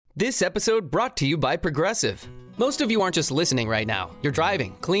This episode brought to you by Progressive. Most of you aren't just listening right now. You're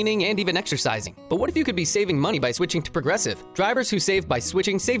driving, cleaning, and even exercising. But what if you could be saving money by switching to Progressive? Drivers who save by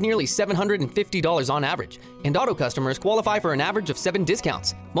switching save nearly $750 on average. And auto customers qualify for an average of 7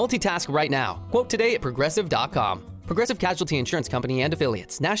 discounts. Multitask right now. Quote today at Progressive.com. Progressive Casualty Insurance Company and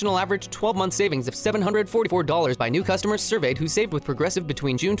Affiliates. National average 12-month savings of $744 by new customers surveyed who saved with Progressive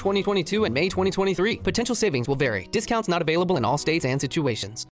between June 2022 and May 2023. Potential savings will vary. Discounts not available in all states and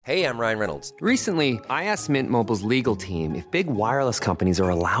situations. Hey, I'm Ryan Reynolds. Recently, I asked Mint Mobile's legal team if big wireless companies are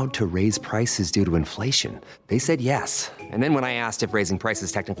allowed to raise prices due to inflation. They said yes. And then when I asked if raising prices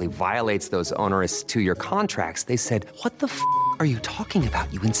technically violates those onerous 2-year contracts, they said, "What the f*** are you talking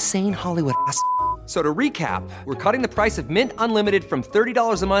about, you insane Hollywood ass f- So to recap, we're cutting the price of Mint Unlimited from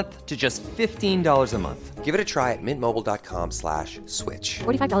 $30 a month to just $15 a month. Give it a try at mintmobile.com/switch.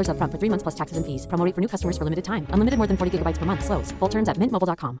 $45 up front for 3 months plus taxes and fees. Promo rate for new customers for limited time. Unlimited more than 40 gigabytes per month. Slows full terms at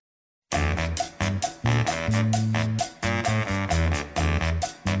mintmobile.com.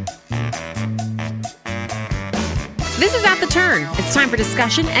 This is At the Turn. It's time for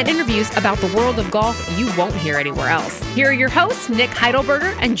discussion and interviews about the world of golf you won't hear anywhere else. Here are your hosts, Nick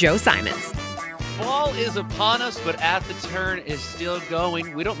Heidelberger and Joe Simons. Fall is upon us, but At the Turn is still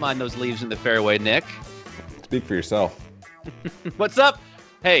going. We don't mind those leaves in the fairway, Nick. Speak for yourself. What's up?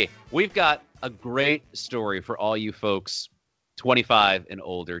 Hey, we've got a great story for all you folks 25 and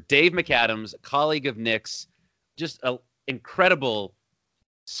older. Dave McAdams, a colleague of Nick's, just an incredible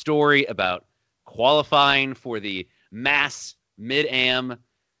story about qualifying for the Mass Mid-Am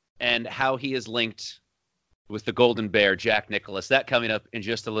and how he is linked with the Golden Bear, Jack Nicklaus. That coming up in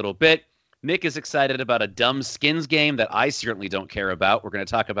just a little bit. Nick is excited about a dumb skins game that I certainly don't care about. We're going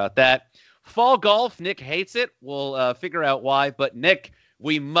to talk about that. Fall golf, Nick hates it. We'll figure out why. But, Nick,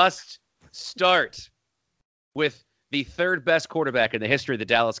 we must start with the third best quarterback in the history of the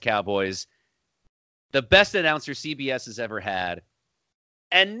Dallas Cowboys, the best announcer CBS has ever had,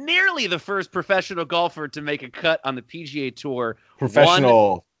 and nearly the first professional golfer to make a cut on the PGA Tour.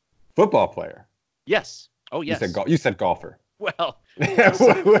 Professional football player. Yes. Oh, yes. You said golfer. Well,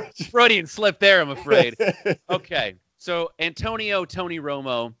 Freudian slip there, I'm afraid. Okay, so Antonio Tony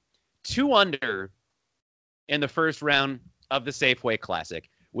Romo, 2 under in the first round of the Safeway Classic,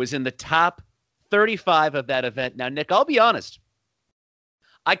 was in the top 35 of that event. Now, Nick, I'll be honest.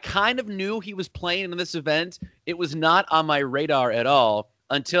 I kind of knew he was playing in this event. It was not on my radar at all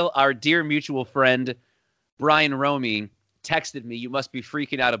until our dear mutual friend, Brian Romey, texted me, "You must be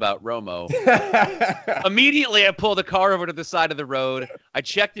freaking out about Romo." Immediately, I pulled the car over to the side of the road. I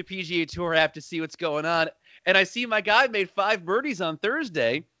checked the PGA Tour app to see what's going on. And I see my guy made 5 birdies on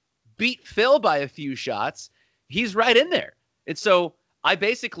Thursday, beat Phil by a few shots. He's right in there. And so I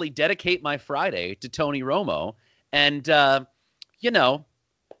basically dedicate my Friday to Tony Romo. And, I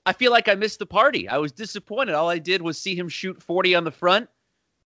feel like I missed the party. I was disappointed. All I did was see him shoot 40 on the front.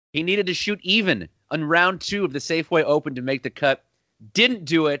 He needed to shoot even on round 2 of the Safeway Open to make the cut. Didn't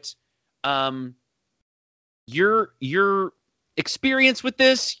do it. Your experience with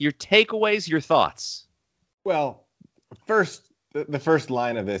this, your takeaways, your thoughts. Well, the first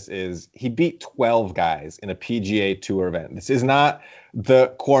line of this is he beat 12 guys in a PGA Tour event. This is not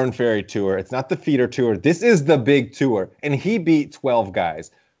the Korn Ferry Tour. It's not the feeder tour. This is the big tour. And he beat 12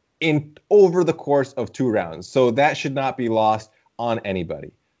 guys in over the course of 2 rounds. So that should not be lost on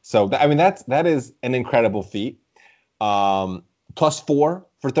anybody. So, that is an incredible feat. +4 for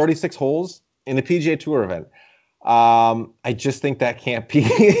 36 holes in the PGA Tour event. I just think that can't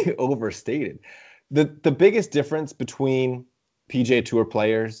be overstated. The biggest difference between PGA Tour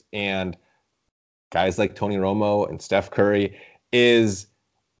players and guys like Tony Romo and Steph Curry is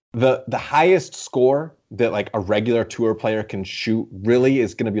the highest score that like a regular tour player can shoot really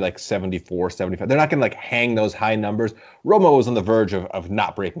is going to be like 74, 75. They're not going to like hang those high numbers. Romo was on the verge of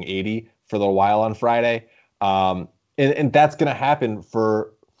not breaking 80 for a little while on Friday. And that's going to happen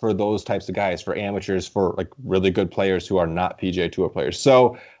for those types of guys, for amateurs, for like really good players who are not PGA Tour players.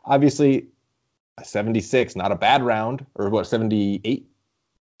 So obviously a 76, not a bad round, or what, 78?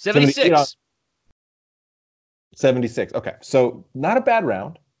 76. 76. Okay. So not a bad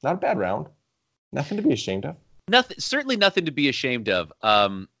round. Not a bad round. Nothing to be ashamed of. Certainly nothing to be ashamed of.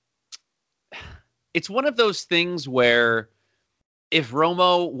 It's one of those things where if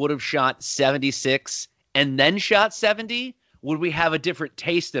Romo would have shot 76 and then shot 70, would we have a different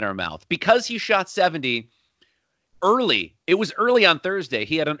taste in our mouth? Because he shot 70 early. It was early on Thursday.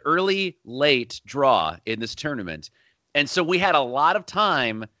 He had an early, late draw in this tournament. And so we had a lot of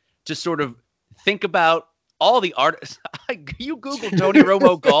time to sort of think about all the art. You Google Tony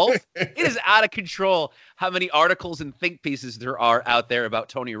Romo golf, it is out of control how many articles and think pieces there are out there about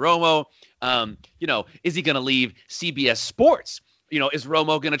Tony Romo. Is he going to leave CBS Sports? Is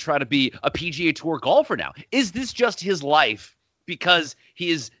Romo going to try to be a PGA Tour golfer now? Is this just his life because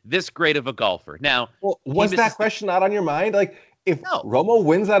he is this great of a golfer? Now, was that question not on your mind? Like, if Romo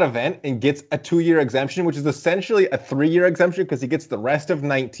wins that event and gets a 2-year exemption, which is essentially a 3-year exemption because he gets the rest of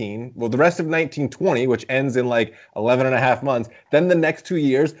 1920, which ends in like 11 and a half months, then the next 2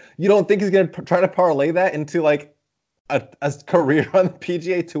 years, you don't think he's going to try to parlay that into like a career on the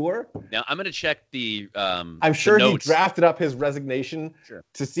PGA Tour? Now, I'm going to check the I'm sure he drafted up his resignation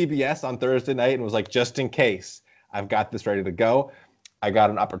to CBS on Thursday night and was like, just in case, I've got this ready to go. I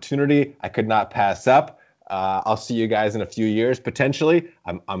got an opportunity I could not pass up. I'll see you guys in a few years, potentially.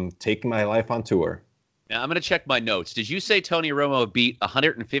 I'm taking my life on tour. Now, I'm going to check my notes. Did you say Tony Romo beat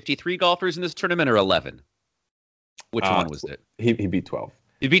 153 golfers in this tournament or 11? Which one was it? He beat 12.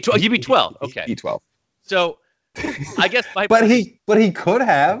 You beat 12? You beat 12. Okay. He beat 12. So, I guess but he could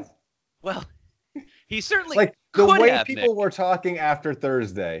have. Well, he certainly like could the way have, people Nick. were talking after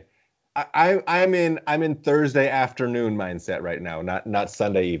Thursday. I'm in Thursday afternoon mindset right now, not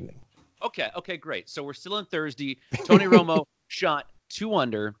Sunday evening. Okay, great. So we're still on Thursday. Tony Romo shot 2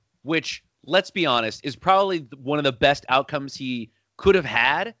 under, which, let's be honest, is probably one of the best outcomes he could have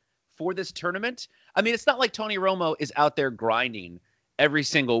had for this tournament. I mean, it's not like Tony Romo is out there grinding every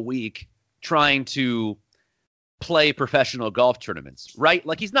single week trying to play professional golf tournaments, right?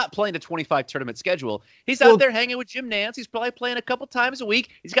 Like, he's not playing a 25 tournament schedule. He's out there hanging with Jim Nantz. He's probably playing a couple times a week.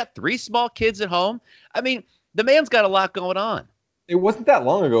 He's got 3 small kids at home. I mean, the man's got a lot going on. It wasn't that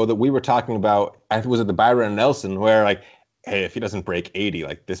long ago that we were talking about, was it the Byron and Nelson, where like, hey, if he doesn't break 80,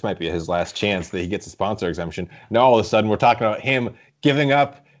 like this might be his last chance that he gets a sponsor exemption. Now all of a sudden we're talking about him giving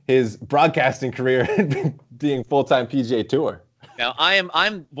up his broadcasting career and being full-time PGA Tour. Now I'm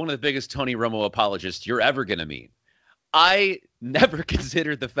one of the biggest Tony Romo apologists you're ever going to meet. I never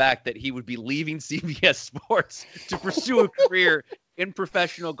considered the fact that he would be leaving CBS Sports to pursue a career in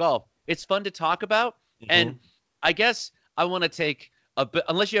professional golf. It's fun to talk about, and I guess I want to take a bit,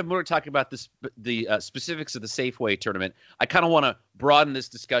 unless you have more to talk about the specifics of the Safeway tournament, I kind of want to broaden this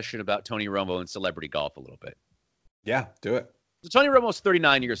discussion about Tony Romo and celebrity golf a little bit. Yeah, do it. So Tony Romo's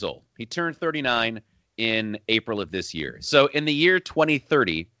 39 years old. He turned 39 in April of this year. So in the year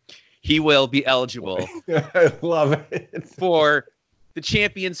 2030, he will be eligible I love it. for the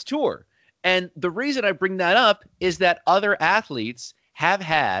Champions Tour. And the reason I bring that up is that other athletes have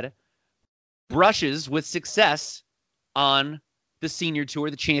had brushes with success on the Senior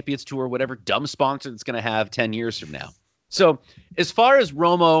Tour, the Champions Tour, whatever dumb sponsor that's going to have 10 years from now. So as far as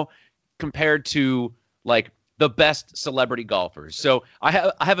Romo compared to like the best celebrity golfers, so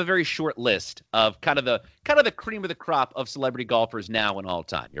I have a very short list of kind of the cream of the crop of celebrity golfers now and all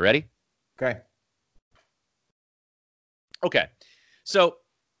time. You ready? Okay. So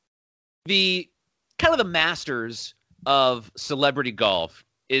the kind of the masters of celebrity golf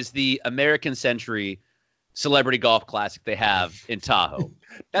is the American Century Celebrity Golf Classic they have in Tahoe.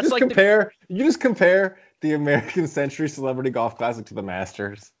 That's you just compare the American Century Celebrity Golf Classic to the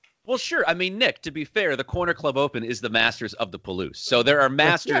Masters. Well, sure. I mean, Nick, to be fair, the Corner Club Open is the Masters of the Palouse. So there are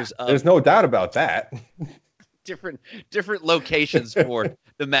Masters of there's no doubt about that. different locations for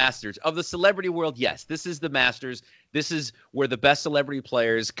the Masters. Of the celebrity world, yes, this is the Masters. This is where the best celebrity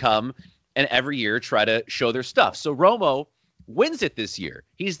players come and every year try to show their stuff. So Romo wins it this year.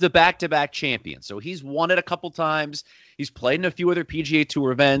 He's the back-to-back champion. So he's won it a couple times. He's played in a few other PGA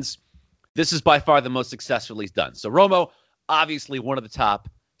Tour events. This is by far the most successful he's done. So Romo, obviously one of the top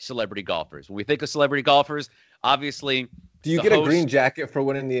celebrity golfers. When we think of celebrity golfers, obviously... Do you get a green jacket for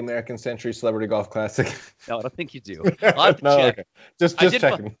winning the American Century Celebrity Golf Classic? No, I don't think you do. I'll have to check. Okay. Just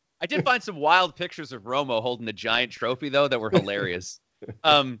checking. I did find some wild pictures of Romo holding a giant trophy, though, that were hilarious.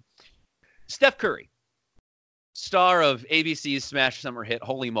 Steph Curry. Star of ABC's Smash Summer hit,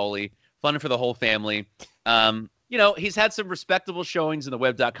 Holy Moly. Fun for the whole family. He's had some respectable showings in the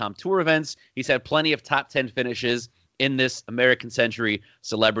Web.com tour events. He's had plenty of top 10 finishes in this American Century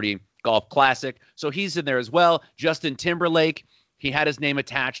Celebrity Golf Classic. So he's in there as well. Justin Timberlake, he had his name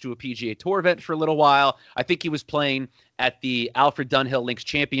attached to a PGA Tour event for a little while. I think he was playing at the Alfred Dunhill Links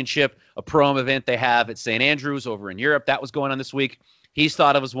Championship, a pro-am event they have at St. Andrews over in Europe. That was going on this week. He's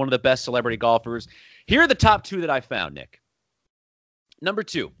thought of as one of the best celebrity golfers. Here are the top 2 that I found, Nick. Number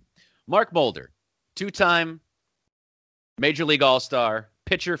 2, Mark Mulder, 2-time Major League All-Star,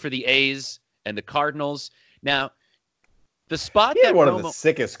 pitcher for the A's and the Cardinals. Now, the spot he had that one of the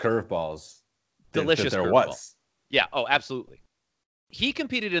sickest curveballs delicious that there curveball. was. Yeah, oh, absolutely. He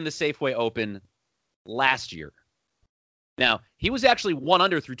competed in the Safeway Open last year. Now, he was actually 1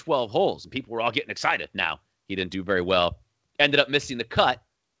 under through 12 holes, and people were all getting excited. Now, he didn't do very well. Ended up missing the cut.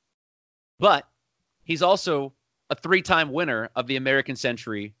 But he's also a 3-time winner of the American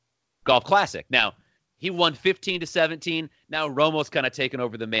Century Golf Classic. Now, he won 15-17. Now, Romo's kind of taken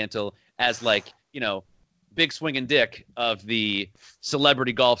over the mantle as, like, big swinging dick of the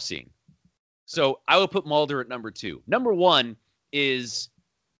celebrity golf scene. So I would put Mulder at number 2. Number 1 is,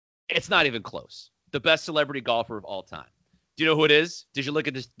 it's not even close, the best celebrity golfer of all time. Do you know who it is? Did you look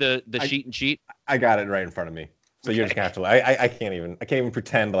at the sheet and sheet? I got it right in front of me. So you're just gonna have to. I can't even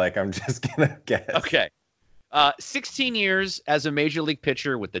pretend like I'm just gonna guess. Okay. 16 years as a major league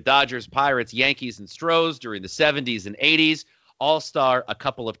pitcher with the Dodgers, Pirates, Yankees, and Stros during the 70s and 80s. All-star a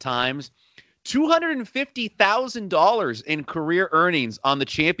couple of times. $250,000 in career earnings on the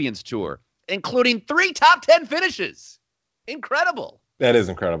Champions Tour, including 3 top 10 finishes. Incredible. That is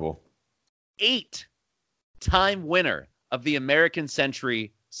incredible. 8-time winner of the American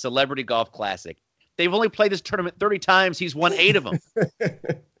Century Celebrity Golf Classic. They've only played this tournament 30 times. He's won 8 of them.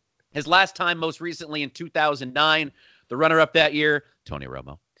 His last time, most recently in 2009, the runner-up that year, Tony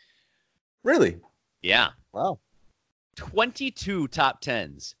Romo. Really? Yeah. Wow. 22 top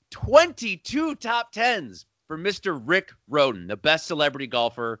 10s. 22 top 10s for Mr. Rick Rhoden, the best celebrity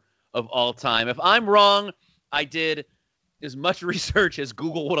golfer of all time. If I'm wrong, I did as much research as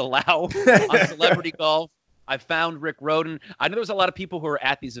Google would allow on celebrity golf. I found Rick Rhoden. I know there was a lot of people who were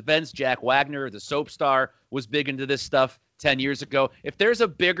at these events. Jack Wagner, the soap star, was big into this stuff 10 years ago. If there's a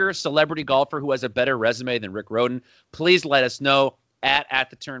bigger celebrity golfer who has a better resume than Rick Rhoden, please let us know at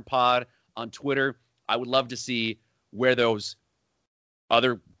the Turn Pod on Twitter. I would love to see where those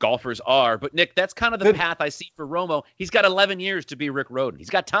other golfers are. But, Nick, that's kind of the path I see for Romo. He's got 11 years to be Rick Rhoden. He's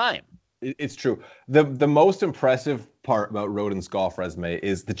got time. It's true. The most impressive part about Rhoden's golf resume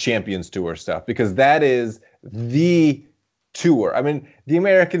is the Champions Tour stuff, because that is the tour. I mean, the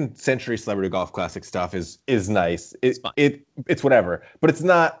American Century Celebrity Golf Classic stuff is nice. It's whatever, but it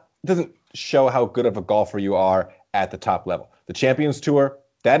doesn't show how good of a golfer you are at the top level. The Champions Tour,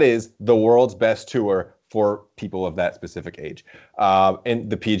 that is the world's best tour for people of that specific age. And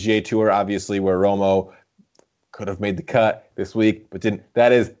the PGA Tour, obviously, where Romo could have made the cut this week, but didn't.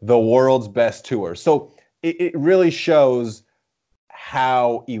 That is the world's best tour. So it really shows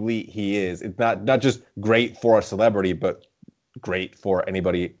how elite he is. It's not just great for a celebrity, but great for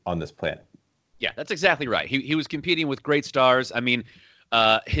anybody on this planet. Yeah, that's exactly right. He was competing with great stars. I mean,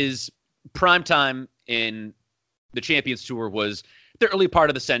 his prime time in the Champions Tour was the early part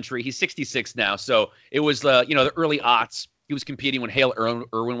of the century. He's 66 now, so it was the early aughts. He was competing when Hale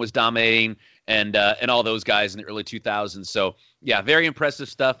Irwin was dominating, and all those guys in the early 2000s. So yeah, very impressive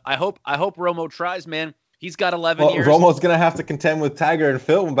stuff. I hope Romo tries, man. He's got 11 years. Romo's gonna have to contend with Tiger and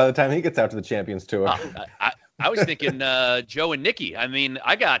Phil by the time he gets out to the Champions Tour. I was thinking Joe and Nikki. I mean,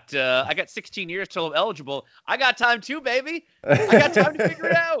 I got 16 years till I'm eligible. I got time too, baby. I got time to figure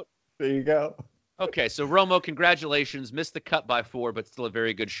it out. There you go. Okay, so Romo, congratulations. Missed the cut by 4, but still a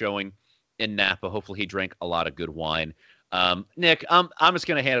very good showing in Napa. Hopefully he drank a lot of good wine. Nick, I'm just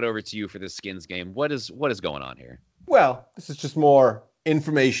going to hand it over to you for this Skins game. What is going on here? Well, this is just more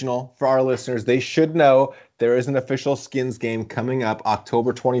informational for our listeners. They should know there is an official Skins game coming up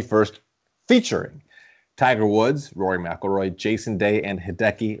October 21st featuring Tiger Woods, Rory McIlroy, Jason Day, and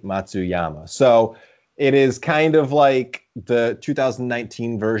Hideki Matsuyama. So it is kind of like the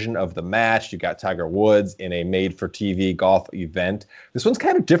 2019 version of the match. You got Tiger Woods in a made-for-TV golf event. This one's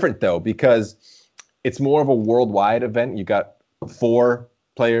kind of different, though, because it's more of a worldwide event. You got 4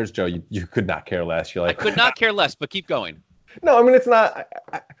 players. Joe, you could not care less. You're like, I could not care less, but keep going. No, I mean, it's not.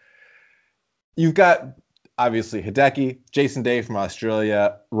 You've got, obviously, Hideki, Jason Day from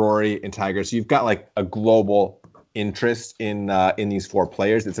Australia, Rory, and Tiger. So you've got like a global interest in these 4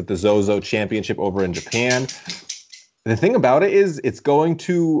 players. It's at the Zozo Championship over in Japan. The thing about it is it's going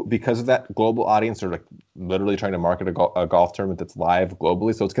to, because of that global audience, they're like literally trying to market a golf tournament that's live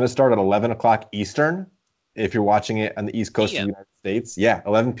globally. So it's going to start at 11 o'clock Eastern if you're watching it on the East Coast of the United States. Yeah,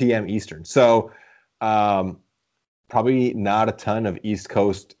 11 p.m. Eastern. So probably not a ton of East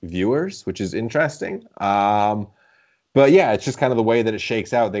Coast viewers, which is interesting. But yeah, it's just kind of the way that it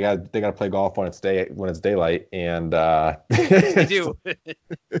shakes out. They got to play golf when it's daylight, and they do.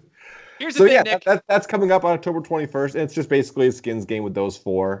 Here's the thing, Nick. That's coming up on October 21st. And it's just basically a Skins game with those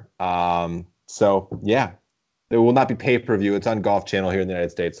 4. So yeah, there will not be pay-per-view. It's on Golf Channel here in the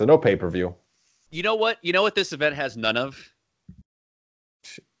United States, so no pay-per-view. You know what? You know what this event has none of?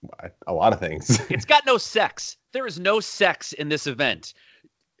 A lot of things. It's got no sex. There is no sex in this event.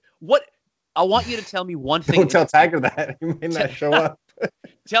 What? I want you to tell me one thing. Don't tell Tiger that. He may not show up.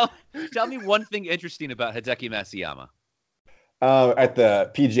 Tell me one thing interesting about Hideki Matsuyama. At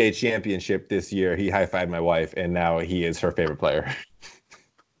the PGA Championship this year, he high-fived my wife, and now he is her favorite player.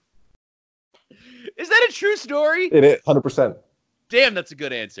 Is that a true story? It is 100%. Damn, that's a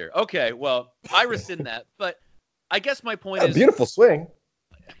good answer. Okay, well, I rescind that, but I guess my point is... A beautiful swing.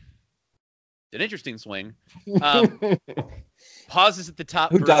 An interesting swing. Pauses at the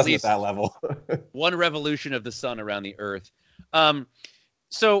top. Who for does at least at that level? one revolution of the sun around the earth.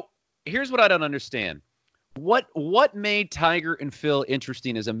 So here's what I don't understand. What made Tiger and Phil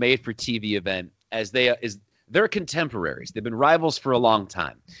interesting as a made-for-TV event? They're contemporaries. They've been rivals for a long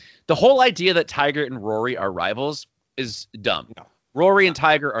time. The whole idea that Tiger and Rory are rivals is dumb. No. Rory and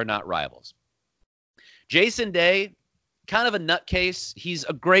Tiger are not rivals. Jason Day, kind of a nutcase. He's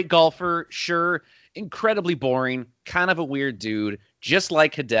a great golfer, sure. Incredibly boring, kind of a weird dude, just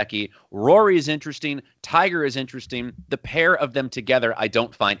like Hideki. Rory is interesting. Tiger is interesting. The pair of them together I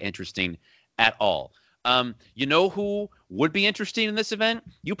don't find interesting at all. You know who would be interesting in this event?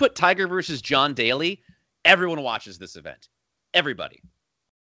 You put Tiger versus John Daly, everyone watches this event. Everybody.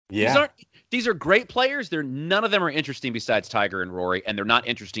 Yeah. These are great players. None of them are interesting besides Tiger and Rory, and they're not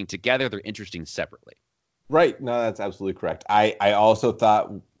interesting together. They're interesting separately. Right. No, that's absolutely correct. I also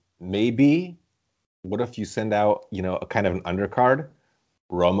thought maybe, what if you send out, a kind of an undercard,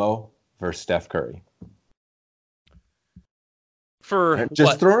 Romo versus Steph Curry? Throw it out.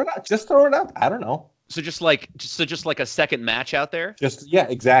 Just throw it out. I don't know. So just like a second match out there? Yeah,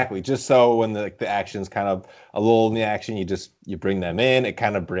 exactly. Just so when the action's kind of a little in the action, you bring them in. It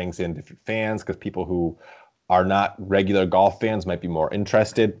kind of brings in different fans because people who are not regular golf fans might be more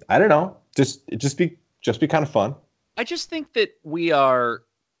interested. I don't know. Just be kind of fun. I just think that we are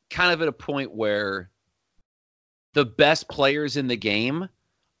kind of at a point where the best players in the game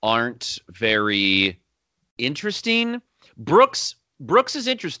aren't very interesting. Brooks is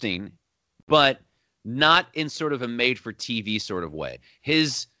interesting, but not in sort of a made-for-TV sort of way.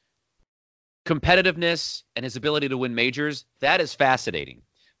 His competitiveness and his ability to win majors, that is fascinating.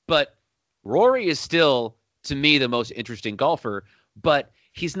 But Rory is still, to me, the most interesting golfer, but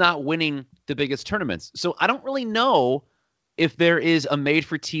he's not winning the biggest tournaments. So I don't really know if there is a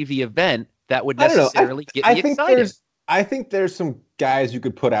made-for-TV event that would necessarily get me excited. I think there's some guys you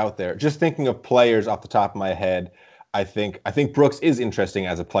could put out there. Just thinking of players off the top of my head, I think Brooks is interesting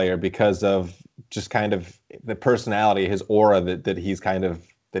as a player because of just kind of the personality, his aura that he kind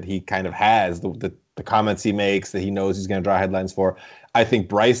of has, the comments he makes that he knows he's going to draw headlines for. I think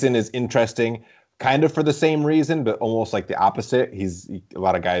Bryson is interesting, kind of for the same reason, but almost like the opposite. A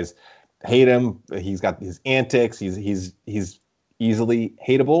lot of guys hate him. He's got his antics. He's easily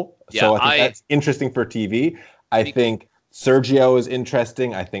hateable. Yeah, so I think that's interesting for TV. I think Sergio is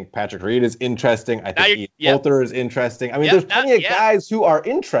interesting. I think Patrick Reed is interesting. I think Ian Poulter is interesting. I mean, there's plenty of guys who are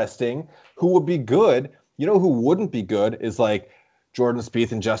interesting who would be good. You know who wouldn't be good is like Jordan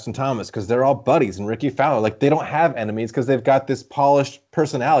Spieth and Justin Thomas because they're all buddies, and Ricky Fowler. Like, they don't have enemies because they've got this polished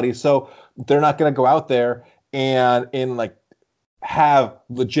personality. So they're not going to go out there and have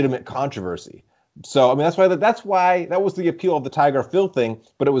legitimate controversy. So, I mean, that's why that was the appeal of the Tiger Phil thing,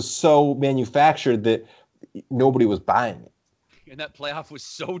 but it was so manufactured that nobody was buying it. And that playoff was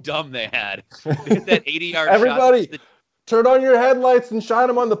so dumb they had. They hit that 80-yard Everybody, shot. turn on your headlights and shine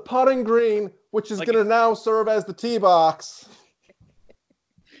them on the putting green, which is going to now serve as the tee box.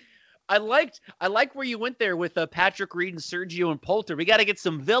 I liked where you went there with Patrick Reed and Sergio and Poulter. We got to get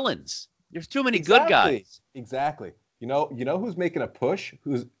some villains. There's too many good guys. Exactly. You know who's making a push?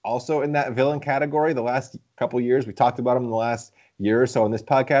 Who's also in that villain category the last couple of years? We talked about him in the last year or so on this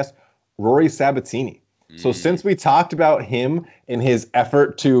podcast. Rory Sabatini. So since we talked about him in his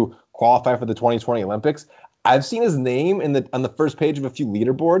effort to qualify for the 2020 Olympics, I've seen his name on the first page of a few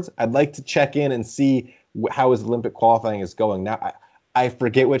leaderboards. I'd like to check in and see how his Olympic qualifying is going. Now, I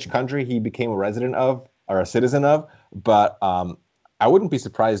forget which country he became a resident of or a citizen of, but I wouldn't be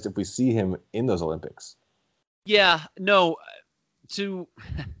surprised if we see him in those Olympics. Yeah, no.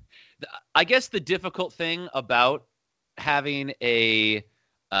 I guess the difficult thing about having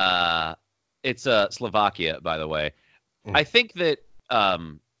it's Slovakia, by the way. I think that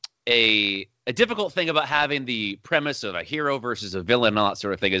a difficult thing about having the premise of a hero versus a villain and all that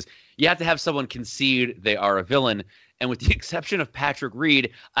sort of thing is you have to have someone concede they are a villain. And with the exception of Patrick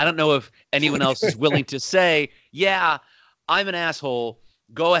Reed, I don't know if anyone else is willing to say, yeah, I'm an asshole.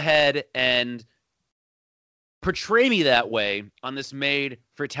 Go ahead and portray me that way on this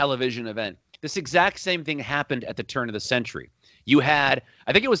made-for-television event. This exact same thing happened at the turn of the century. You had,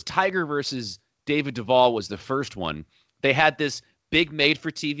 I think it was Tiger versus David Duval was the first one. They had this big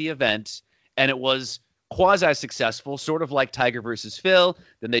made-for-TV event, and it was quasi-successful, sort of like Tiger versus Phil.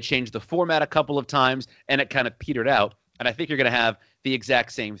 Then they changed the format a couple of times, and it kind of petered out. And I think you're going to have the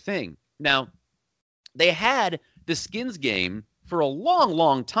exact same thing. Now, they had the skins game for a long,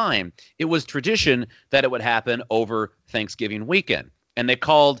 long time. It was tradition that it would happen over Thanksgiving weekend. And they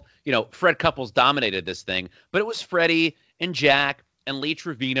called, Fred Couples dominated this thing, but it was Freddie and Jack and Lee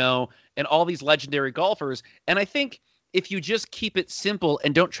Trevino and all these legendary golfers. And I think if you just keep it simple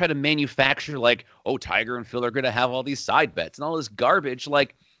and don't try to manufacture like, oh, Tiger and Phil are going to have all these side bets and all this garbage,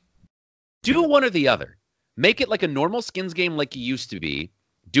 like do one or the other. Make it like a normal skins game like you used to be.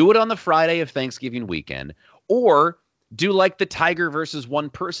 Do it on the Friday of Thanksgiving weekend, or do like the Tiger versus one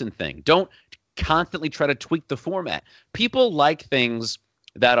person thing. Don't constantly try to tweak the format. People like things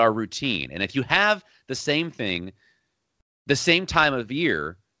that are routine. And if you have the same thing the same time of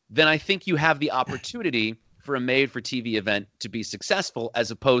year, then I think you have the opportunity for a made-for-TV event to be successful,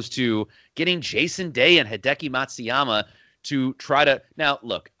 as opposed to getting Jason Day and Hideki Matsuyama to try to... Now,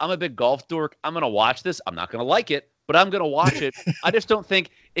 look, I'm a big golf dork. I'm going to watch this. I'm not going to like it, but I'm going to watch it. I just don't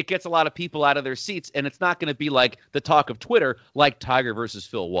think it gets a lot of people out of their seats, and it's not going to be like the talk of Twitter like Tiger versus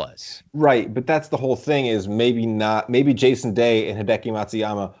Phil was. Right, but that's the whole thing is maybe Jason Day and Hideki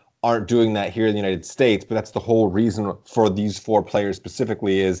Matsuyama aren't doing that here in the United States, but that's the whole reason for these four players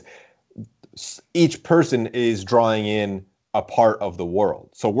specifically is each person is drawing in a part of the world.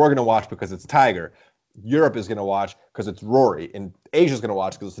 So we're going to watch because it's Tiger. Europe is going to watch because it's Rory, and Asia's going to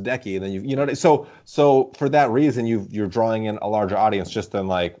watch because it's Hideki, and then so for that reason you're drawing in a larger audience just than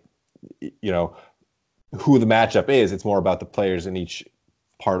like who the matchup is. It's more about the players in each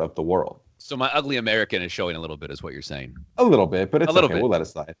part of the world. So my ugly American is showing a little bit, is what you're saying. A little bit, but it's okay. We'll let it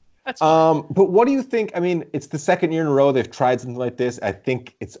slide. That's fine. But what do you think? I mean, it's the second year in a row they've tried something like this. I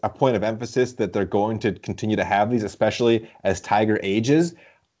think it's a point of emphasis that they're going to continue to have these, especially as Tiger ages.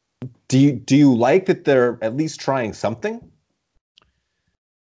 Do you like that they're at least trying something?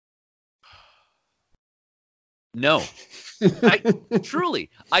 No. I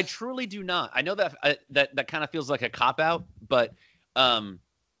truly do not. I know that that kind of feels like a cop-out, but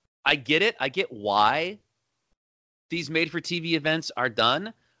I get it. I get why these made-for-TV events are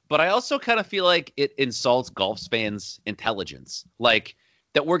done, but I also kind of feel like it insults golf fans' intelligence. Like,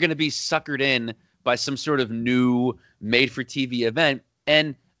 that we're going to be suckered in by some sort of new made-for-TV event.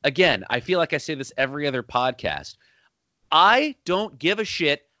 And again, I feel like I say this every other podcast. I don't give a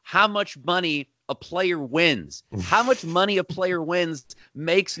shit how much money a player wins. How much money a player wins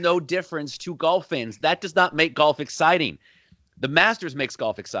makes no difference to golf fans. That does not make golf exciting. The Masters makes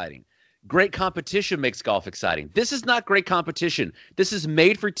golf exciting. Great competition makes golf exciting. This is not great competition. This is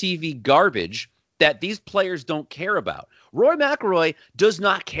made-for-TV garbage that these players don't care about. Rory McIlroy does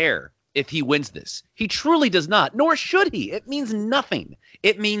not care if he wins this. He truly does not, nor should he. It means nothing.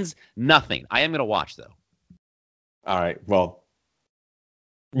 It means nothing. I am going to watch, though. All right. Well,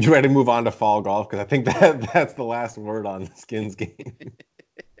 you ready to move on to fall golf? Because I think that's the last word on the skins game.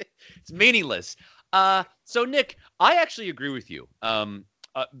 It's meaningless. So, Nick, I actually agree with you.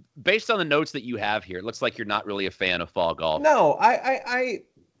 Based on the notes that you have here, it looks like you're not really a fan of fall golf. No, I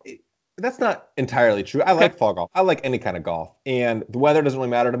that's not entirely true. I like fall golf. I like any kind of golf, and the weather doesn't really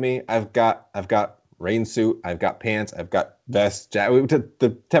matter to me. I've got rain suit. I've got pants. I've got vest.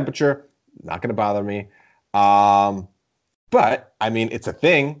 The temperature not going to bother me. But I mean, it's a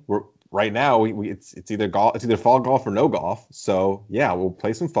thing. Right now it's either golf. It's either fall golf or no golf. So yeah, we'll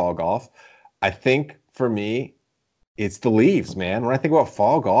play some fall golf. I think for me, it's the leaves, man. When I think about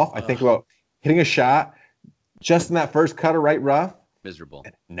fall golf, I think about hitting a shot just in that first cut of right rough. Miserable.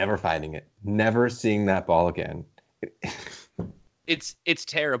 And never finding it. Never seeing that ball again. It's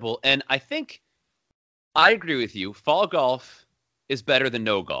terrible. And I think I agree with you. Fall golf is better than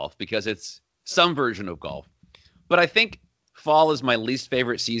no golf because it's some version of golf. But I think fall is my least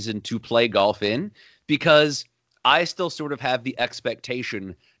favorite season to play golf in because I still sort of have the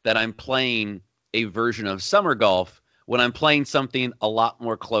expectation that I'm playing a version of summer golf when I'm playing something a lot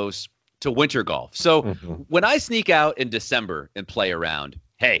more close to winter golf. So when I sneak out in December and play around,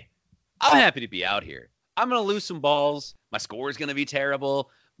 hey, I'm happy to be out here. I'm going to lose some balls. My score is going to be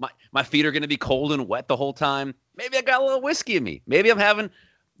terrible. My feet are going to be cold and wet the whole time. Maybe I got a little whiskey in me. Maybe I'm having a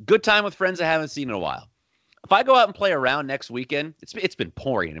good time with friends I haven't seen in a while. If I go out and play around next weekend, it's been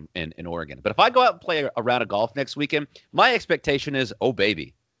pouring in Oregon. But if I go out and play a round of golf next weekend, my expectation is, oh,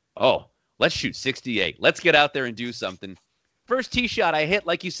 baby. Oh, let's shoot 68. Let's get out there and do something. First tee shot I hit,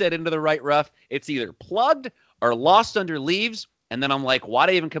 like you said, into the right rough. It's either plugged or lost under leaves. And then I'm like, why'd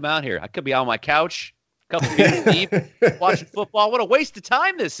I even come out here? I could be on my couch, a couple feet deep, watching football. What a waste of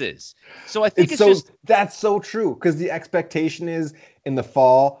time this is. So I think it's just... That's so true, because the expectation is in the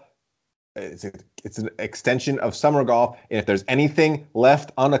fall, It's an extension of summer golf. And if there's anything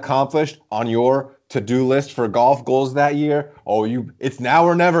left unaccomplished on your to-do list for golf goals that year, it's now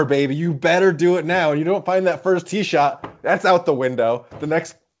or never, baby. You better do it now. And you don't find that first tee shot, that's out the window. The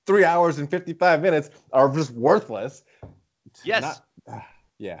next 3 hours and 55 minutes are just worthless. Yes.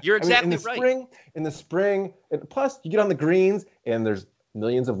 Yeah. You're exactly right. In the spring, and plus you get on the greens and there's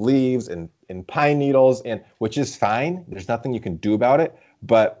millions of leaves and pine needles, and which is fine. There's nothing you can do about it,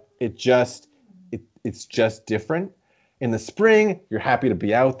 but it's just different. In the spring, you're happy to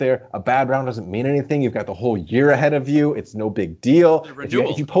be out there. A bad round doesn't mean anything. You've got the whole year ahead of you. It's no big deal. If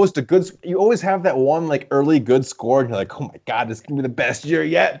you post you always have that one like early good score, and you're like, oh my God, this is gonna be the best year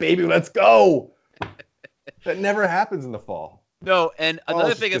yet, baby. Let's go. That never happens in the fall. No, and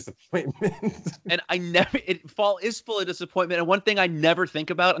another thing is disappointment. And fall is full of disappointment. And one thing I never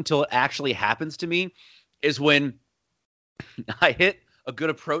think about until it actually happens to me is when I hit a good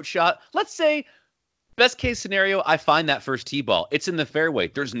approach shot. Let's say, best case scenario, I find that first tee ball. It's in the fairway.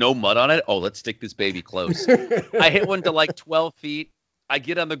 There's no mud on it. Oh, let's stick this baby close. I hit one to like 12 feet. I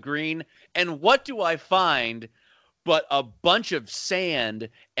get on the green. And what do I find but a bunch of sand?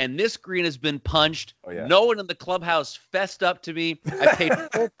 And this green has been punched. Oh, yeah. No one in the clubhouse fessed up to me. I paid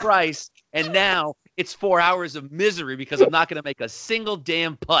full price. And now it's 4 hours of misery because I'm not going to make a single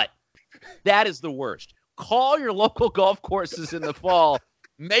damn putt. That is the worst. Call your local golf courses in the fall.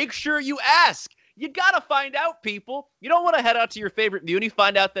 Make sure you ask. You got to find out, people. You don't want to head out to your favorite muni,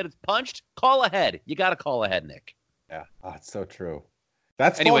 find out that it's punched. Call ahead. You got to call ahead, Nick. Yeah, it's so true.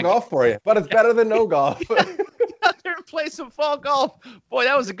 That's fall golf for you, but it's better than no golf. Get out there and play some fall golf. Boy,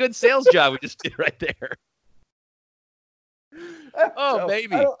 that was a good sales job we just did right there. Oh,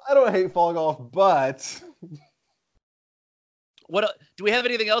 baby. I don't hate fall golf, but... Do we have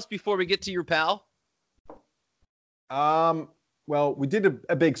anything else before we get to your pal? Well, we did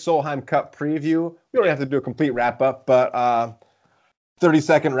a big Solheim Cup preview. We don't have to do a complete wrap-up, but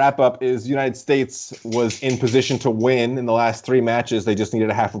 30-second wrap-up is United States was in position to win in the last 3 matches. They just needed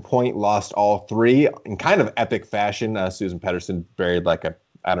a half a point, lost all 3 in kind of epic fashion. Susan Pedersen buried like a,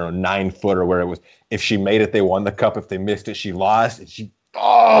 9-footer where it was, if she made it, they won the cup. If they missed it, she lost. And she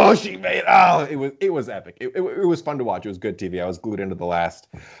made it. It was epic. It was fun to watch. It was good TV. I was glued into the last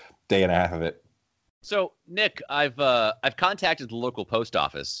day and a half of it. So, Nick, I've contacted the local post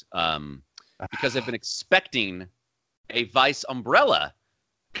office because I've been expecting a Vice umbrella.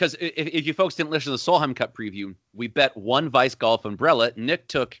 Because if you folks didn't listen to the Solheim Cup preview, we bet 1 Vice golf umbrella. Nick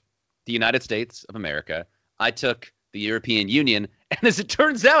took the United States of America. I took the European Union. And as it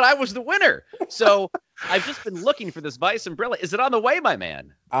turns out, I was the winner. So I've just been looking for this Vice umbrella. Is it on the way, my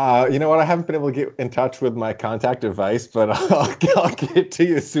man? You know what? I haven't been able to get in touch with my contact at Vice, but I'll get it to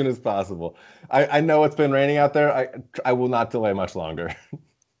you as soon as possible. I know it's been raining out there. I will not delay much longer.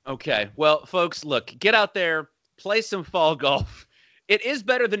 Okay. Well, folks, look, get out there, play some fall golf. It is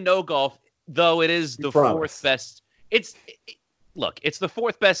better than no golf, though it is the 4th best. It's the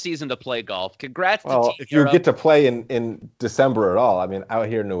 4th best season to play golf. Congrats to Team if you get to play in December at all, I mean, out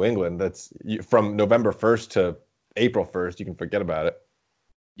here in New England, that's from November 1st to April 1st, you can forget about it.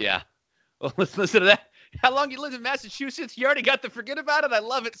 Yeah. Well, let's listen to that. How long you lived in Massachusetts? You already got to forget about it. I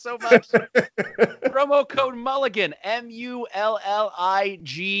love it so much. Promo code Mulligan, MULLIGAN,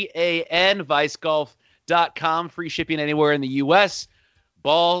 vicegolf.com. Free shipping anywhere in the U.S.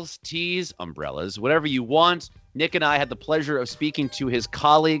 Balls, tees, umbrellas, whatever you want. Nick and I had the pleasure of speaking to his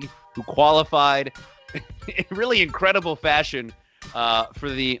colleague who qualified in really incredible fashion for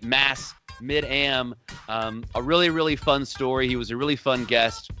the Mass Mid-Am. A really, really fun story. He was a really fun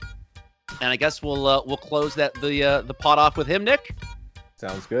guest. And I guess we'll close the pot off with him, Nick.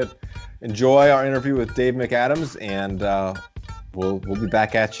 Sounds good. Enjoy our interview with Dave McAdams, and we'll be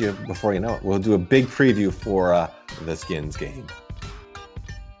back at you before you know it. We'll do a big preview for the Skins game.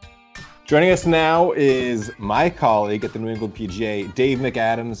 Joining us now is my colleague at the New England PGA, Dave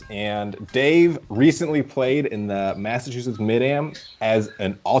McAdams, and Dave recently played in the Massachusetts Mid-Am as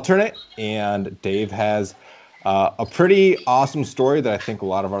an alternate, and Dave has a pretty awesome story that I think a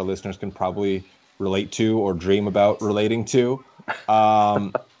lot of our listeners can probably relate to or dream about relating to.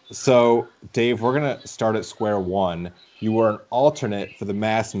 So, Dave, we're going to start at square one. You were an alternate for the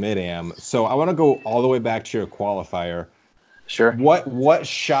Mass Mid-Am. So I want to go all the way back to your qualifier. Sure. What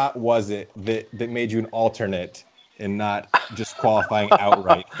shot was it that made you an alternate and not just qualifying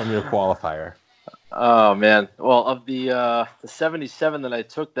outright from your qualifier? Oh, man. Well, of the 77 that I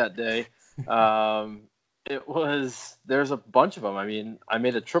took that day, there's a bunch of them. I mean, I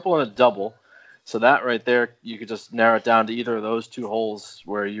made a triple and a double. So that right there, you could just narrow it down to either of those 2 holes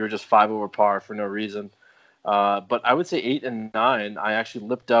where you were just 5 over par for no reason. But I would say 8 and 9, I actually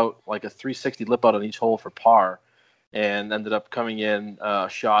lipped out like a 360 lip out on each hole for par, and ended up coming in a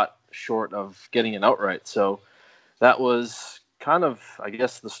shot short of getting an outright. So that was kind of, I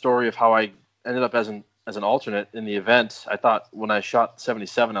guess, the story of how I ended up as an alternate in the event. I thought when I shot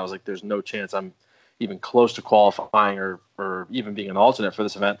 77, I was like, there's no chance I'm even close to qualifying or even being an alternate for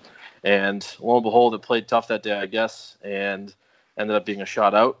this event. And lo and behold, it played tough that day, I guess, and ended up being a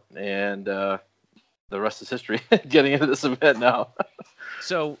shot out. And the rest is history, getting into this event now.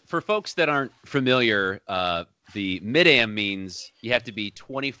 So for folks that aren't familiar, the Mid-Am means you have to be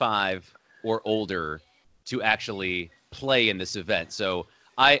 25 or older to actually play in this event. So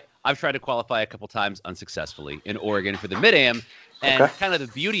I've tried to qualify a couple times unsuccessfully in Oregon for the Mid-Am, and kind of the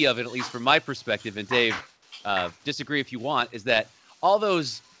beauty of it, at least from my perspective, and Dave, disagree if you want, is that all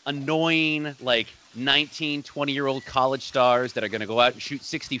those annoying, like 19, 20-year-old college stars that are going to go out and shoot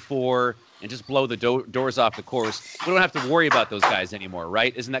 64 and just blow the doors off the course, we don't have to worry about those guys anymore,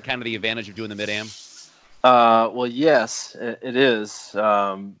 right? Isn't that kind of the advantage of doing the Mid-Am? Well, yes, it is.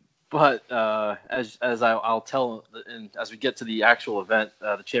 But as I'll tell, and as we get to the actual event,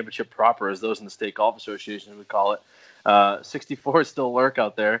 the championship proper, as those in the State Golf Association would call it, 64 still lurk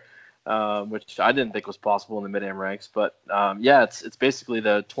out there, which I didn't think was possible in the Mid-Am ranks. But yeah, it's basically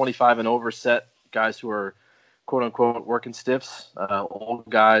the 25 and over set guys who are quote unquote working stiffs, old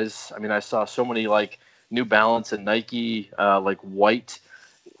guys. I mean, I saw so many like New Balance and Nike, like white,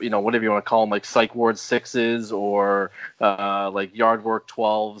 whatever you want to call them, like Psych Ward 6s or like Yard Work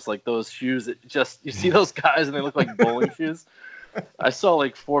 12s, like those shoes that just, you see those guys and they look like bowling shoes. I saw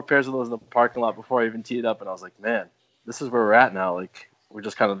like 4 pairs of those in the parking lot before I even teed up, and I was like, man, this is where we're at now. Like, we're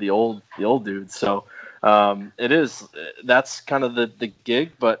just kind of the old dudes. So that's kind of the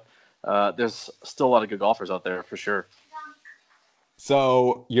gig, but there's still a lot of good golfers out there for sure.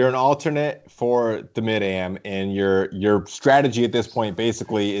 So you're an alternate for the Mid-Am, and your strategy at this point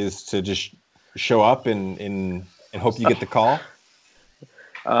basically is to just show up and hope you get the call.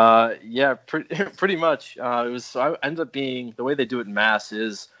 Yeah, pretty much. I ended up being, the way they do it in Mass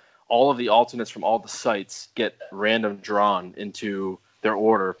is all of the alternates from all the sites get random drawn into their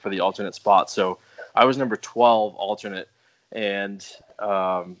order for the alternate spot. So I was number 12 alternate, and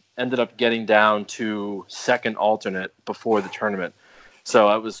ended up getting down to second alternate before the tournament. So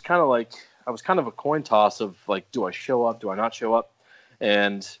I was kind of a coin toss of like, do I show up? Do I not show up?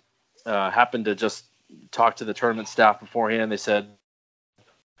 And happened to just talk to the tournament staff beforehand. They said,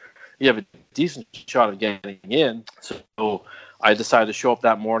 you have a decent shot of getting in. So I decided to show up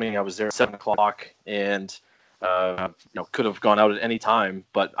that morning. I was there at 7:00 and could have gone out at any time,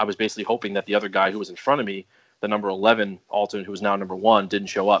 but I was basically hoping that the other guy who was in front of me, the number 11 alternate, who was now number 1, didn't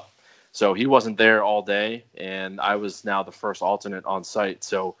show up. So he wasn't there all day, and I was now the first alternate on site.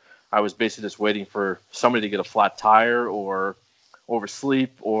 So I was basically just waiting for somebody to get a flat tire or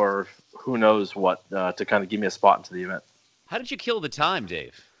oversleep or who knows what to kind of give me a spot into the event. How did you kill the time,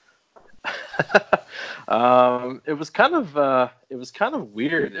 Dave? It was kind of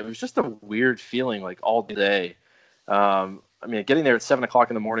weird. It was just a weird feeling, like all day. I mean, getting there at 7:00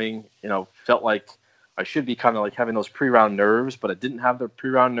 in the morning, felt like I should be kind of like having those pre-round nerves, but I didn't have the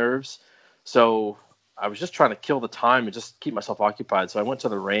pre-round nerves. So I was just trying to kill the time and just keep myself occupied. So I went to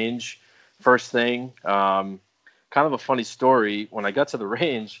the range first thing. Kind of a funny story. When I got to the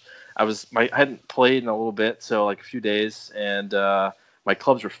range, I hadn't played in a little bit, so like a few days, and my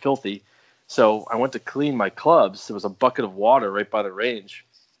clubs were filthy. So I went to clean my clubs. There was a bucket of water right by the range,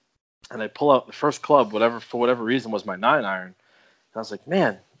 and I pull out the first club, for whatever reason, was my 9-iron. And I was like,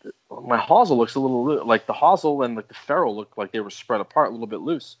 man, my hosel looks a little like the hosel and like the ferrule looked like they were spread apart a little bit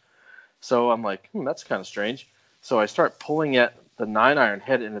loose. So I'm like, that's kind of strange. So I start pulling at the 9-iron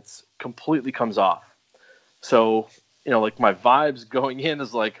head, and it's completely comes off. So, like my vibes going in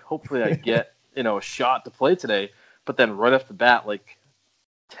is like, hopefully I get, a shot to play today. But then right off the bat, like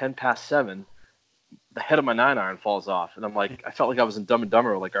 10 past 7, the head of my 9-iron falls off. And I'm like, I felt like I was in Dumb and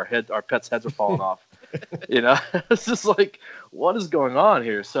Dumber, like our pets' heads were falling off. It's just like, what is going on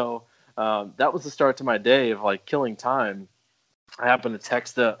here? So that was the start to my day of like killing time. I happened to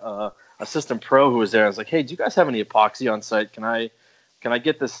text a assistant pro who was there. I was like, hey, do you guys have any epoxy on site? Can I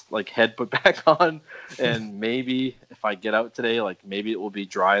get this like head put back on? And maybe if I get out today, like maybe it will be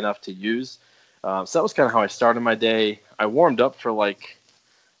dry enough to use. So that was kind of how I started my day. I warmed up for like,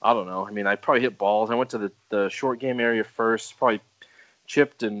 I don't know. I mean, I probably hit balls. I went to the short game area first, probably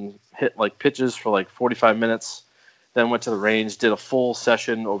chipped and hit like pitches for like 45 minutes. Then went to the range, did a full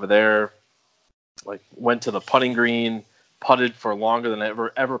session over there. Like went to the putting green, putted for longer than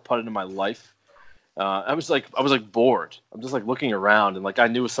I ever putted in my life. I was like bored. I'm just like looking around, and like I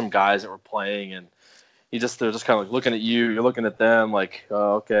knew some guys that were playing, and they're just kind of like looking at you. You're looking at them like,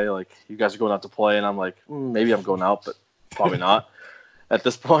 oh, okay, like you guys are going out to play, and I'm like, maybe I'm going out, but probably not at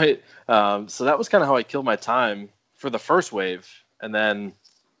this point. So that was kind of how I killed my time for the first wave, and then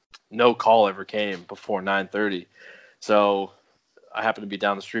no call ever came before 9:30. So I happened to be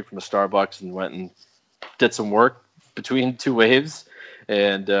down the street from a Starbucks and went and did some work between two waves,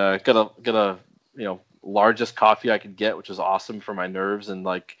 and got a largest coffee I could get, which was awesome for my nerves, and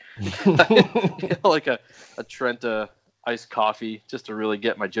like like a Trenta iced coffee just to really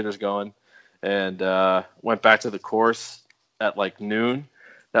get my jitters going, and went back to the course at like noon.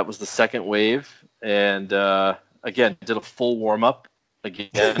 That was the second wave, and again did a full warm up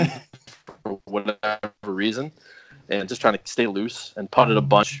again for whatever reason, and just trying to stay loose and putted a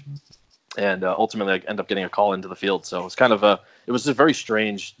bunch, and ultimately I ended up getting a call into the field. So it's kind of it was a very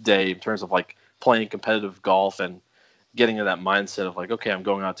strange day in terms of like playing competitive golf and getting in that mindset of like, okay, I'm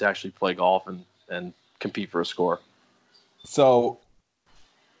going out to actually play golf and compete for a score. So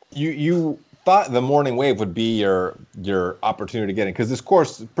you thought the morning wave would be your opportunity to get in, because this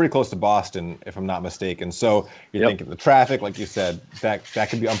course is pretty close to Boston, if I'm not mistaken. So you're thinking the traffic, like you said, that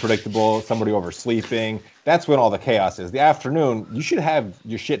could be unpredictable, somebody oversleeping. That's when all the chaos is. The afternoon, you should have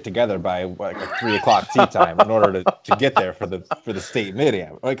your shit together by like a 3 o'clock tee time in order to get there for the state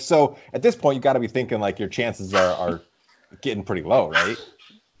mid-am. Like, so at this point, you got to be thinking like your chances are getting pretty low, right?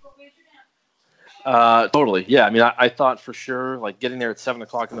 Totally. Yeah. I mean, I thought for sure, like getting there at 7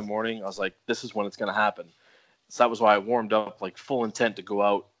 o'clock in the morning, I was like, this is when it's going to happen. So that was why I warmed up like full intent to go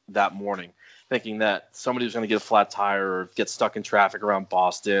out that morning, thinking that somebody was going to get a flat tire or get stuck in traffic around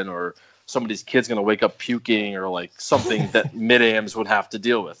Boston, or somebody's kid's going to wake up puking, or like something that mid-ams would have to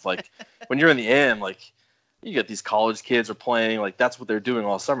deal with. Like when you're in the AM, like you get these college kids are playing, like that's what they're doing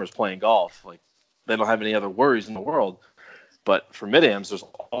all summer is playing golf. Like they don't have any other worries in the world. But for mid-ams, there's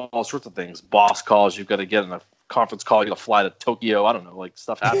all sorts of things. Boss calls, you've got to get in a conference call, you got to fly to Tokyo. I don't know, like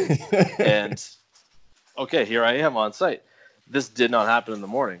stuff happens. And okay, here I am on site. This did not happen in the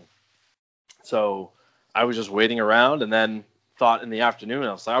morning. So I was just waiting around, and then thought in the afternoon,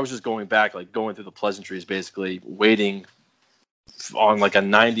 I was just going back, like going through the pleasantries, basically waiting on like a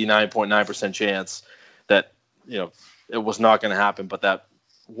 99.9% chance that, it was not going to happen, but that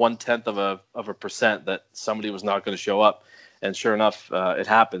 0.1% of a percent that somebody was not going to show up. And sure enough, it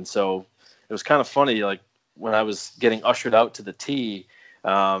happened. So it was kind of funny. Like when I was getting ushered out to the tee,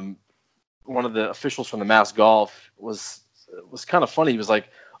 one of the officials from the Mass Golf was kind of funny. He was like,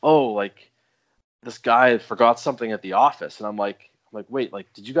 "Oh, like this guy forgot something at the office," and I'm like, "Wait,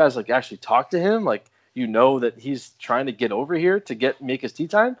 like did you guys like actually talk to him? Like that he's trying to get over here to make his tee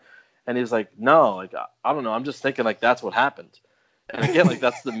time?" And he was like, "No, like I don't know. I'm just thinking like that's what happened." And again, like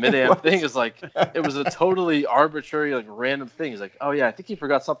that's the mid-am thing, is like it was a totally arbitrary, like random thing. He's like, "Oh yeah, I think he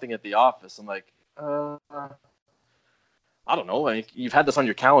forgot something at the office." I'm like, I don't know. Like you've had this on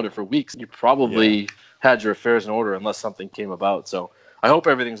your calendar for weeks. You probably had your affairs in order unless something came about. So I hope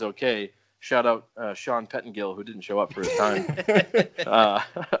everything's okay. Shout out Sean Pettingill, who didn't show up for his time. I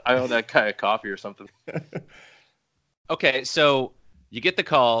owe that guy a coffee or something. Okay, so you get the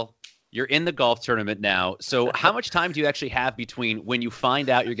call. You're in the golf tournament now. So how much time do you actually have between when you find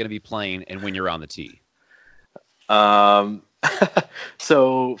out you're going to be playing and when you're on the tee?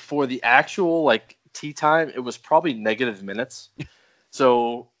 So for the actual like tee time, it was probably negative minutes.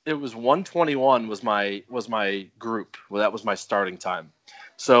 So it was 1:21 was my group. Well, that was my starting time.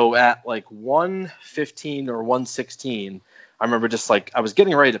 So at like 1:15 or 1:16, I remember just like I was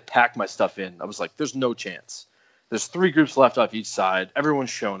getting ready to pack my stuff in. I was like, there's no chance. There's 3 groups left off each side. Everyone's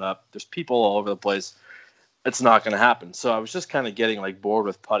shown up. There's people all over the place. It's not going to happen. So I was just kind of getting like bored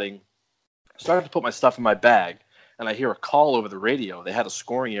with putting. Started to put my stuff in my bag, and I hear a call over the radio. They had a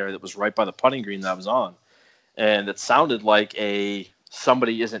scoring area that was right by the putting green that I was on, and it sounded like a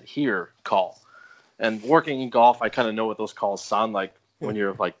 "somebody isn't here" call. And working in golf, I kind of know what those calls sound like when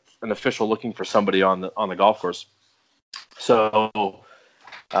you're like an official looking for somebody on the golf course. So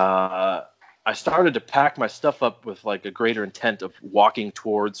I started to pack my stuff up with like a greater intent of walking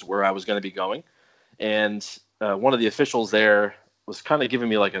towards where I was going to be going. And one of the officials there was kind of giving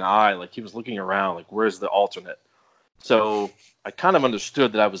me like an eye, like he was looking around, like where's the alternate? So I kind of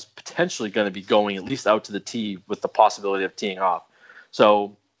understood that I was potentially going to be going at least out to the tee with the possibility of teeing off.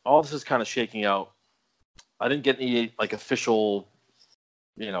 So all this is kind of shaking out. I didn't get any like official,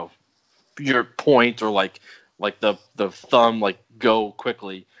 your point or like the thumb, like go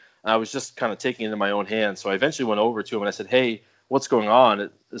quickly. I was just kind of taking it into my own hands. So I eventually went over to him and I said, "Hey, what's going on?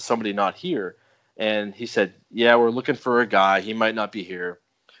 Is somebody not here?" And he said, "Yeah, we're looking for a guy. He might not be here.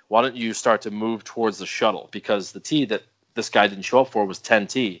 Why don't you start to move towards the shuttle?" Because the tee that this guy didn't show up for was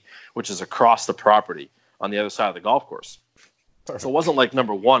 10T, which is across the property. on the other side of the golf course. So it wasn't like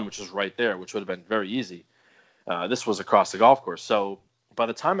number 1, which was right there, which would have been very easy. This was across the golf course. So by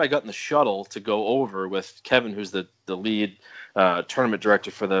the time I got in the shuttle to go over with Kevin, who's the lead tournament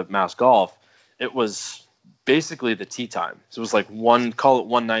director for the Mass Golf, it was basically the tee time. So it was like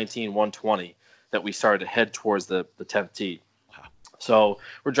 119, 120 that we started to head towards the 10th tee. Wow. So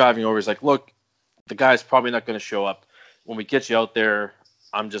we're driving over. He's like, look, the guy's probably not going to show up. When we get you out there,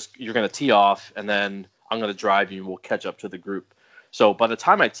 you're going to tee off, and then I'm going to drive you, and we'll catch up to the group. So by the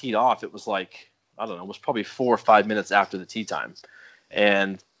time I teed off, it was like, I don't know, it was probably 4 or 5 minutes after the tee time.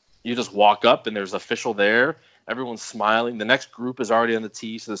 And you just walk up, and there's an official there. Everyone's smiling. The next group is already on the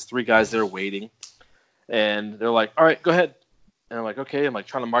tee, so there's 3 guys there waiting. And they're like, all right, go ahead. And I'm like, okay. I'm like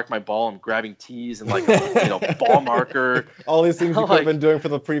trying to mark my ball. I'm grabbing tees and like, ball marker. All these things you could have been doing for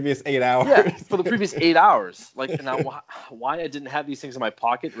the previous 8 hours. Yeah, for the previous 8 hours. Like, now why I didn't have these things in my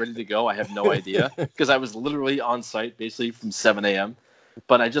pocket ready to go, I have no idea. Because I was literally on site basically from 7 a.m.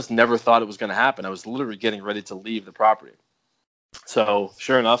 But I just never thought it was going to happen. I was literally getting ready to leave the property. So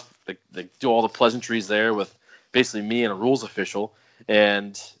sure enough, they do all the pleasantries there with basically me and a rules official.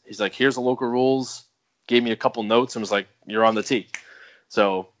 And he's like, here's the local rules. Gave me a couple notes and was like, you're on the tee.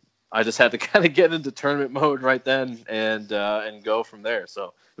 So I just had to kind of get into tournament mode right then and go from there.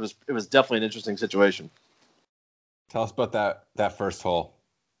 So it was definitely an interesting situation. Tell us about that first hole.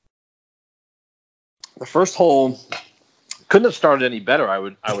 The first hole couldn't have started any better, I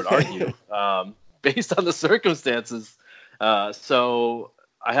would argue, based on the circumstances. So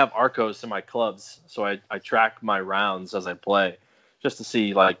I have Arccos in my clubs, so I track my rounds as I play, just to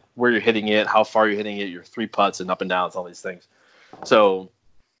see like where you're hitting it, how far you're hitting it, your 3 putts and up and downs, all these things. So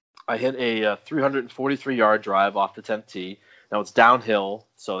I hit a 343-yard drive off the 10th tee. Now it's downhill,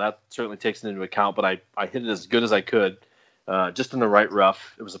 so that certainly takes it into account, but I hit it as good as I could, just in the right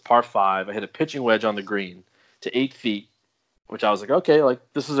rough. It was a par 5. I hit a pitching wedge on the green to 8 feet, which I was like, okay, like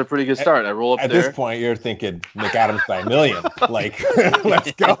this is a pretty good start. I roll up at there. At this point, you're thinking McAdams by a million. Like,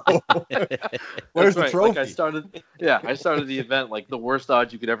 let's go. Where's the trophy? Like I started the event like the worst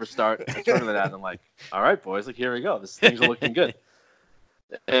odds you could ever start a tournament at. And I'm like, all right, boys, like here we go. Things are looking good.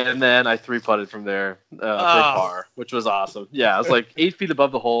 And then I 3-putted from there for par, which was awesome. Yeah, I was like 8 feet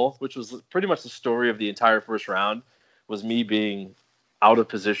above the hole, which was pretty much the story of the entire first round, was me being out of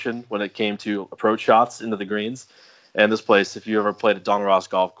position when it came to approach shots into the greens. And this place, if you ever played at Don Ross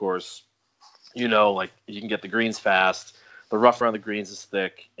golf course, like you can get the greens fast. The rough around the greens is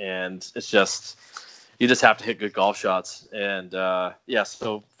thick, and it's just, you just have to hit good golf shots. And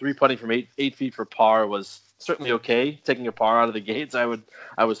so 3-putting from 8 feet for par was certainly okay. Taking a par out of the gates, I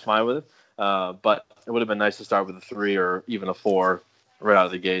was fine with it. But it would have been nice to start with a 3 or even a 4 right out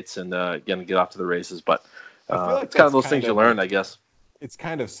of the gates and again get off to the races. But like it's kind of those things you learn, I guess. It's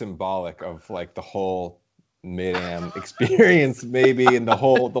kind of symbolic of like the whole Mid-Am experience, maybe, and the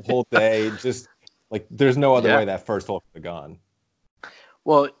whole day. Just like there's no other way that first hole could have gone.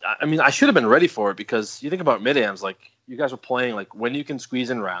 Well, I mean, I should have been ready for it, because you think about Mid-Ams, like you guys are playing like when you can squeeze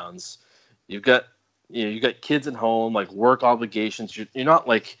in rounds. You've got kids at home, like work obligations. You're not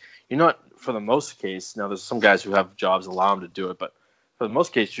for the most case. Now there's some guys who have jobs allow them to do it, but for the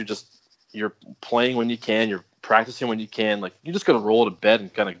most case, you're playing when you can. You're practicing when you can. Like you just got to roll to bed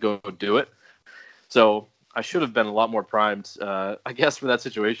and kind of go do it. So I should have been a lot more primed, I guess, for that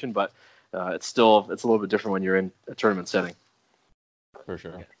situation, but it's a little bit different when you're in a tournament setting. For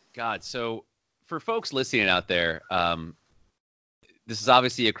sure. God, so for folks listening out there, this is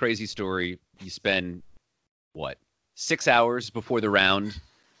obviously a crazy story. You spend, 6 hours before the round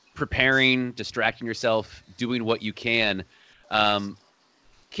preparing, distracting yourself, doing what you can. Can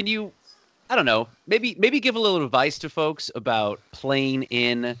you, I don't know, maybe give a little advice to folks about playing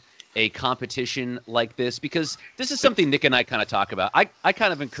in a competition like this, because this is something Nick and I kind of talk about. I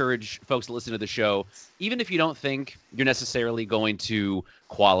kind of encourage folks to listen to the show, even if you don't think you're necessarily going to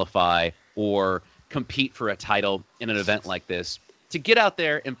qualify or compete for a title in an event like this, to get out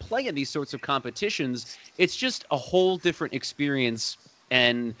there and play in these sorts of competitions. It's just a whole different experience,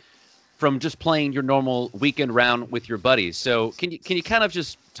 and from just playing your normal weekend round with your buddies. So can you kind of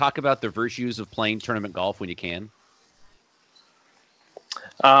just talk about the virtues of playing tournament golf when you can?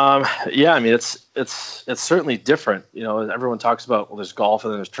 I mean, it's certainly different. Everyone talks about, there's golf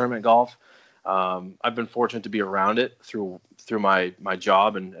and then there's tournament golf. I've been fortunate to be around it through my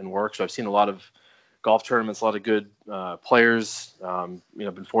job and work. So I've seen a lot of golf tournaments, a lot of good players.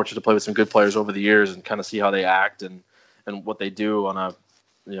 Been fortunate to play with some good players over the years and kind of see how they act and what they do on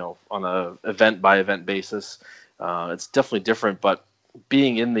a event by event basis. It's definitely different, but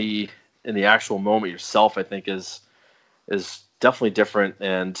being in the actual moment yourself, I think is definitely different.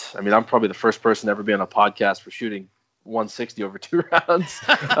 And I mean, I'm probably the first person to ever be on a podcast for shooting 160 over 2 rounds. So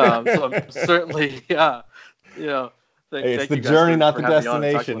I'm certainly, it's the journey, not the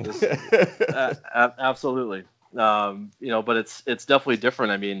destination. Absolutely. But it's definitely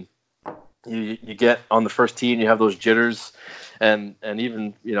different. I mean, you get on the first tee and you have those jitters, and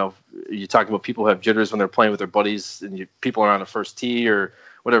even, you talk about people who have jitters when they're playing with their buddies, and people are on the first tee or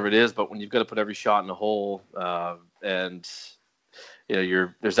whatever it is. But when you've got to put every shot in the hole, and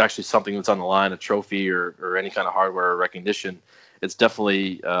there's actually something that's on the line, a trophy or any kind of hardware or recognition, it's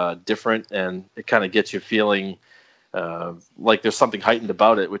definitely different, and it kind of gets you feeling like there's something heightened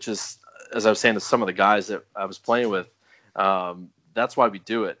about it, which is, as I was saying to some of the guys that I was playing with, that's why we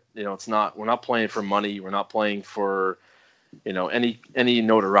do it. We're not playing for money. We're not playing for, any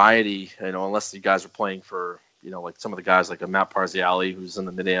notoriety, unless you guys are playing for, like some of the guys like a Matt Parziale, who's in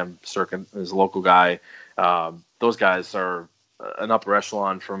the Mid-Am circuit, is a local guy. Those guys are an upper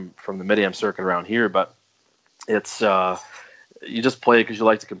echelon from the Mid-Am circuit around here, but it's, you just play it because you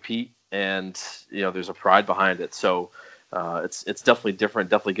like to compete, and, there's a pride behind it. So, it's definitely different,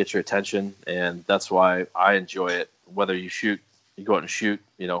 definitely gets your attention, and that's why I enjoy it. Whether you go out and shoot,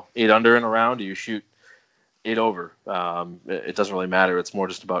 8 under in a round, or you shoot 8 over, it doesn't really matter. It's more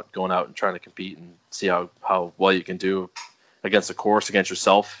just about going out and trying to compete and see how well you can do against the course, against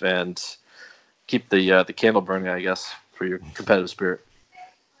yourself, and keep the candle burning, I guess, for your competitive spirit.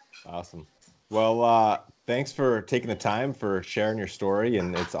 Awesome. Well, thanks for taking the time for sharing your story,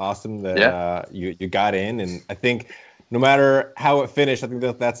 and it's awesome that you got in. And I think no matter how it finished, I think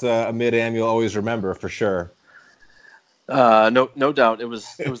that's a Mid-Am you'll always remember for sure. No doubt. It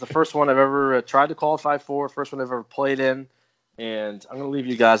was the first one I've ever tried to qualify for, first one I've ever played in, and I'm going to leave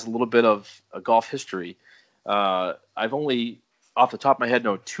you guys a little bit of a golf history. I've only, off the top of my head,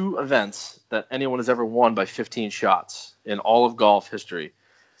 know 2 events that anyone has ever won by 15 shots in all of golf history.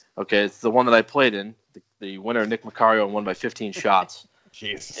 Okay, it's the one that I played in. The winner, Nick Macario, won by 15 shots.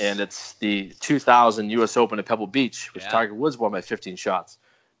 Jesus. And it's the 2000 U.S. Open at Pebble Beach, which Tiger Woods won by 15 shots.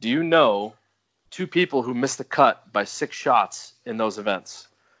 Do you know 2 people who missed the cut by 6 shots in those events?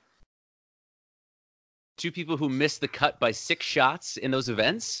 2 people who missed the cut by 6 shots in those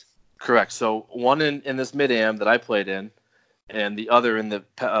events? Correct. So one in this Mid-Am that I played in, and the other in the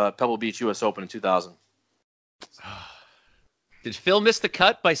Pebble Beach U.S. Open in 2000. Did Phil miss the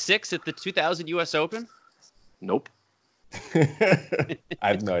cut by 6 at the 2000 U.S. Open? Nope. I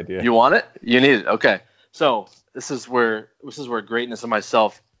have no idea. You want it? You need it. Okay. So this is where greatness and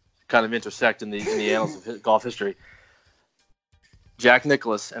myself kind of intersect in the annals of golf history. Jack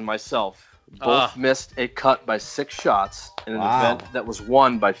Nicklaus and myself both missed a cut by 6 shots in an event that was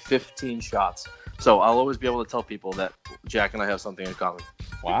won by 15 shots. So I'll always be able to tell people that Jack and I have something in common.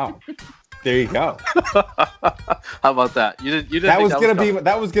 Wow. There you go. How about that? You didn't. That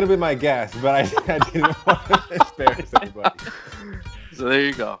was gonna be my guess, but I didn't want to embarrass anybody. So there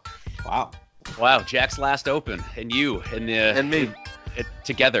you go. Wow. Jack's last Open, and you and me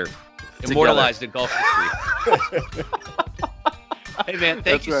together, immortalized in golf history. Hey man,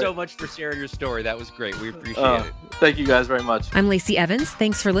 thank you so much for sharing your story. That was great. We appreciate it. Thank you guys very much. I'm Lacey Evans.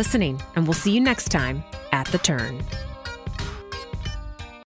 Thanks for listening, and we'll see you next time at The Turn.